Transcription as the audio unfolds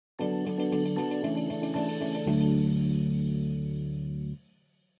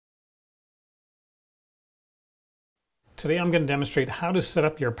Today I'm going to demonstrate how to set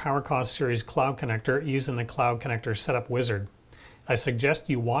up your PowerCost series Cloud Connector using the Cloud Connector setup wizard. I suggest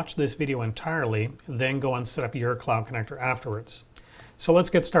you watch this video entirely, then go and set up your Cloud Connector afterwards. So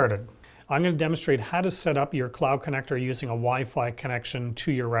let's get started. I'm going to demonstrate how to set up your Cloud Connector using a Wi-Fi connection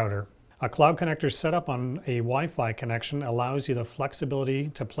to your router. A Cloud Connector setup on a Wi-Fi connection allows you the flexibility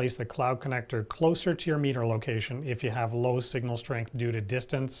to place the Cloud Connector closer to your meter location if you have low signal strength due to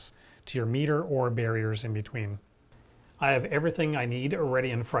distance to your meter or barriers in between. I have everything I need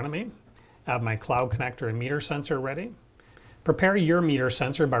ready in front of me. I have my Cloud Connector and meter sensor ready. Prepare your meter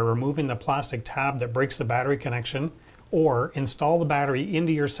sensor by removing the plastic tab that breaks the battery connection, or install the battery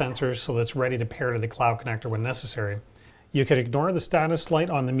into your sensor so that it's ready to pair to the Cloud Connector when necessary. You can ignore the status light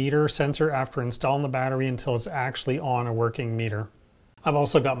on the meter sensor after installing the battery until it's actually on a working meter. I've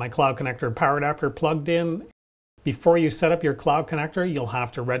also got my Cloud Connector power adapter plugged in. Before you set up your Cloud Connector, you'll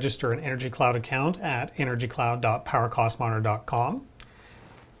have to register an EnergyCloud account at energycloud.powercostmonitor.com.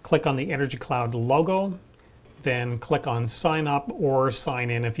 Click on the EnergyCloud logo, then click on Sign Up or Sign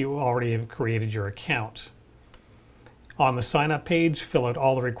In if you already have created your account. On the Sign Up page, fill out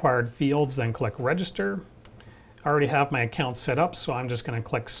all the required fields, then click Register. I already have my account set up, so I'm just going to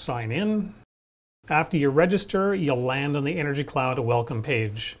click Sign In. After you register, you'll land on the EnergyCloud welcome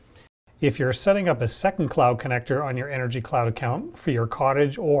page. If you're setting up a second Cloud Connector on your EnergyCloud account for your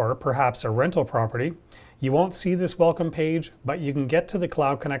cottage or perhaps a rental property, you won't see this welcome page, but you can get to the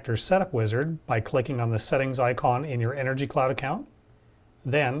Cloud Connector setup wizard by clicking on the settings icon in your EnergyCloud account.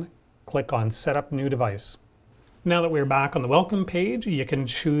 Then click on Set Up New Device. Now that we're back on the welcome page, you can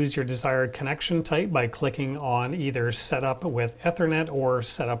choose your desired connection type by clicking on either Set Up with Ethernet or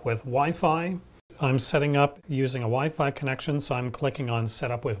Set Up with Wi-Fi. I'm setting up using a Wi-Fi connection, so I'm clicking on Set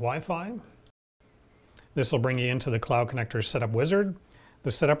Up with Wi-Fi. This will bring you into the Cloud Connector setup wizard.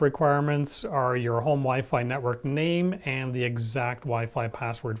 The setup requirements are your home Wi-Fi network name and the exact Wi-Fi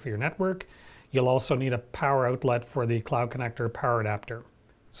password for your network. You'll also need a power outlet for the Cloud Connector power adapter.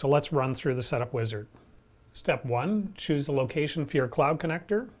 So let's run through the setup wizard. Step 1, choose the location for your Cloud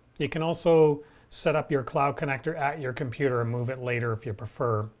Connector. You can also set up your Cloud Connector at your computer and move it later if you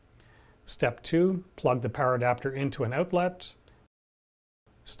prefer. Step 2, plug the power adapter into an outlet.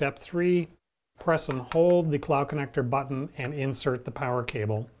 Step 3, press and hold the Cloud Connector button and insert the power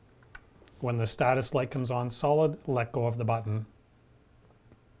cable. When the status light comes on solid, let go of the button.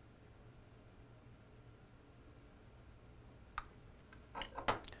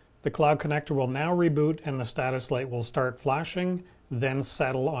 The Cloud Connector will now reboot and the status light will start flashing, then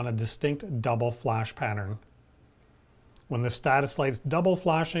settle on a distinct double flash pattern. When the status light's double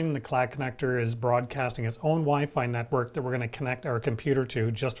flashing, the Cloud Connector is broadcasting its own Wi-Fi network that we're going to connect our computer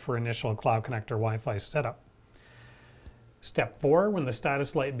to just for initial Cloud Connector Wi-Fi setup. Step 4, when the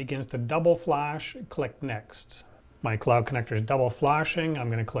status light begins to double flash, click Next. My Cloud Connector is double flashing, I'm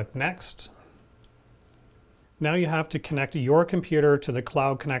going to click Next. Now you have to connect your computer to the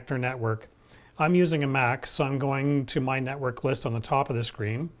Cloud Connector network. I'm using a Mac, so I'm going to my network list on the top of the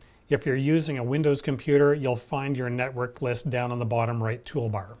screen. If you're using a Windows computer, you'll find your network list down on the bottom right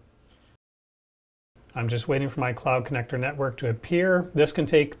toolbar. I'm just waiting for my Cloud Connector network to appear. This can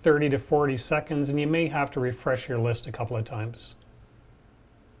take 30 to 40 seconds, and you may have to refresh your list a couple of times.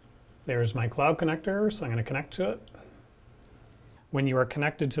 There's my Cloud Connector, so I'm going to connect to it. When you are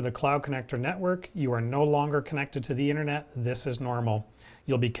connected to the Cloud Connector network, you are no longer connected to the internet. This is normal.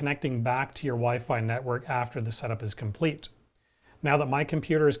 You'll be connecting back to your Wi-Fi network after the setup is complete. Now that my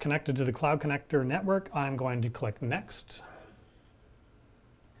computer is connected to the Cloud Connector network, I'm going to click Next.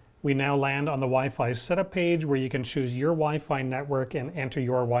 We now land on the Wi-Fi setup page where you can choose your Wi-Fi network and enter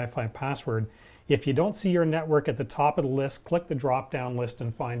your Wi-Fi password. If you don't see your network at the top of the list, click the drop-down list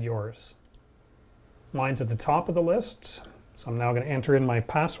and find yours. Mine's at the top of the list, so I'm now going to enter in my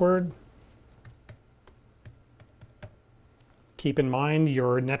password. Keep in mind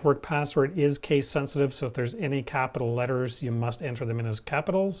your network password is case sensitive, so if there's any capital letters, you must enter them in as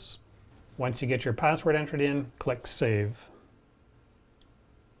capitals. Once you get your password entered in, click Save.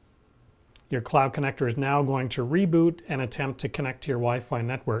 Your Cloud Connector is now going to reboot and attempt to connect to your Wi-Fi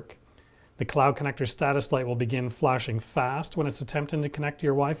network. The Cloud Connector status light will begin flashing fast when it's attempting to connect to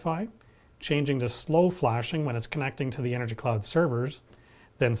your Wi-Fi, changing to slow flashing when it's connecting to the EnergyCloud servers,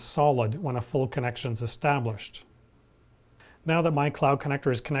 then solid when a full connection is established. Now that my Cloud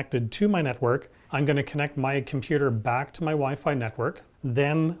Connector is connected to my network, I'm going to connect my computer back to my Wi-Fi network.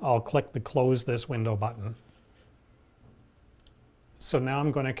 Then I'll click the Close This Window button. So now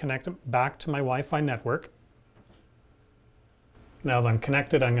I'm going to connect back to my Wi-Fi network. Now that I'm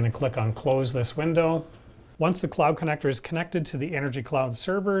connected, I'm going to click on Close This Window. Once the Cloud Connector is connected to the EnergyCloud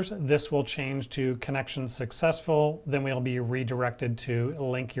servers, this will change to connection successful. Then we'll be redirected to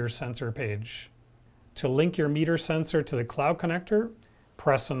link your sensor page. To link your meter sensor to the Cloud Connector,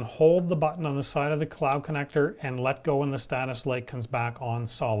 press and hold the button on the side of the Cloud Connector and let go when the status light comes back on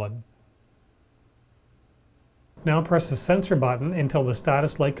solid. Now press the sensor button until the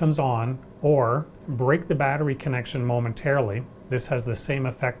status light comes on, or break the battery connection momentarily. This has the same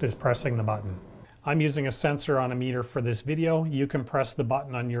effect as pressing the button. I'm using a sensor on a meter for this video. You can press the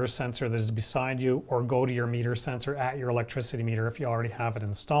button on your sensor that is beside you, or go to your meter sensor at your electricity meter if you already have it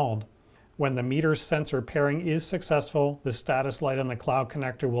installed. When the meter sensor pairing is successful, the status light on the Cloud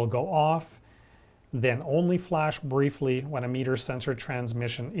Connector will go off, then only flash briefly when a meter sensor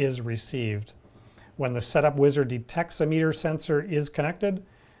transmission is received. When the setup wizard detects a meter sensor is connected,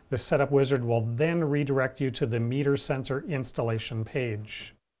 the setup wizard will then redirect you to the meter sensor installation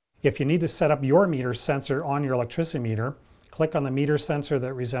page. If you need to set up your meter sensor on your electricity meter, click on the meter sensor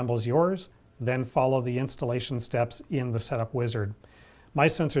that resembles yours, then follow the installation steps in the setup wizard. My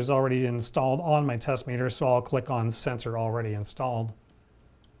sensor is already installed on my test meter, so I'll click on Sensor Already Installed.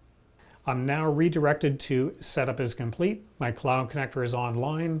 I'm now redirected to Setup is complete. My Cloud Connector is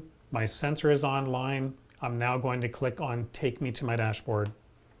online. My sensor is online. I'm now going to click on Take Me to my dashboard.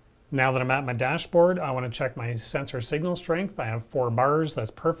 Now that I'm at my dashboard, I want to check my sensor signal strength. I have 4 bars,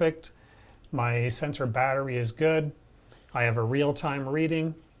 that's perfect. My sensor battery is good. I have a real-time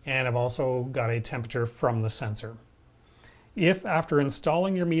reading, and I've also got a temperature from the sensor. If after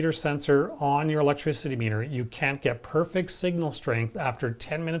installing your meter sensor on your electricity meter, you can't get perfect signal strength after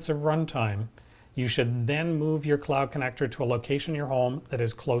 10 minutes of runtime, you should then move your Cloud Connector to a location in your home that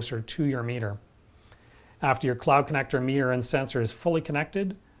is closer to your meter. After your Cloud Connector meter and sensor is fully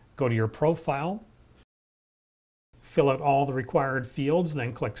connected, go to your profile, fill out all the required fields,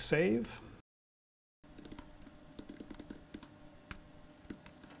 then click Save.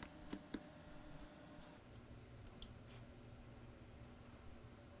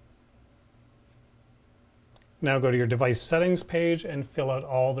 Now go to your device settings page and fill out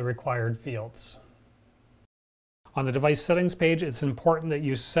all the required fields. On the device settings page, it's important that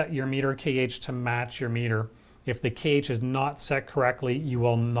you set your meter KH to match your meter. If the KH is not set correctly, you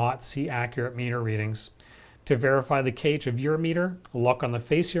will not see accurate meter readings. To verify the KH of your meter, look on the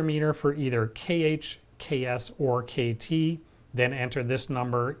face of your meter for either KH, KS, or KT, then enter this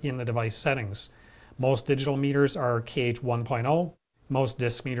number in the device settings. Most digital meters are KH 1.0, most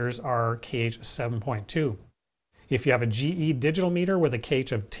disk meters are KH 7.2. If you have a GE digital meter with a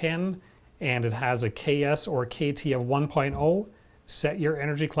KH of 10 and it has a KS or KT of 1.0, set your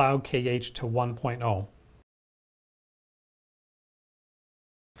EnergyCloud KH to 1.0.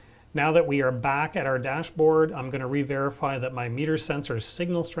 Now that we are back at our dashboard, I'm going to re-verify that my meter sensor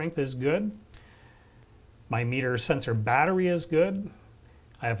signal strength is good. My meter sensor battery is good.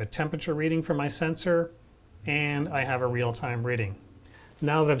 I have a temperature reading for my sensor, and I have a real-time reading.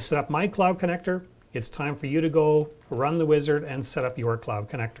 Now that I've set up my Cloud Connector, it's time for you to go run the wizard and set up your Cloud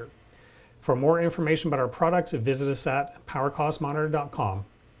Connector. For more information about our products, visit us at PowerCostMonitor.com.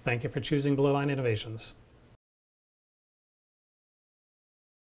 Thank you for choosing Blue Line Innovations.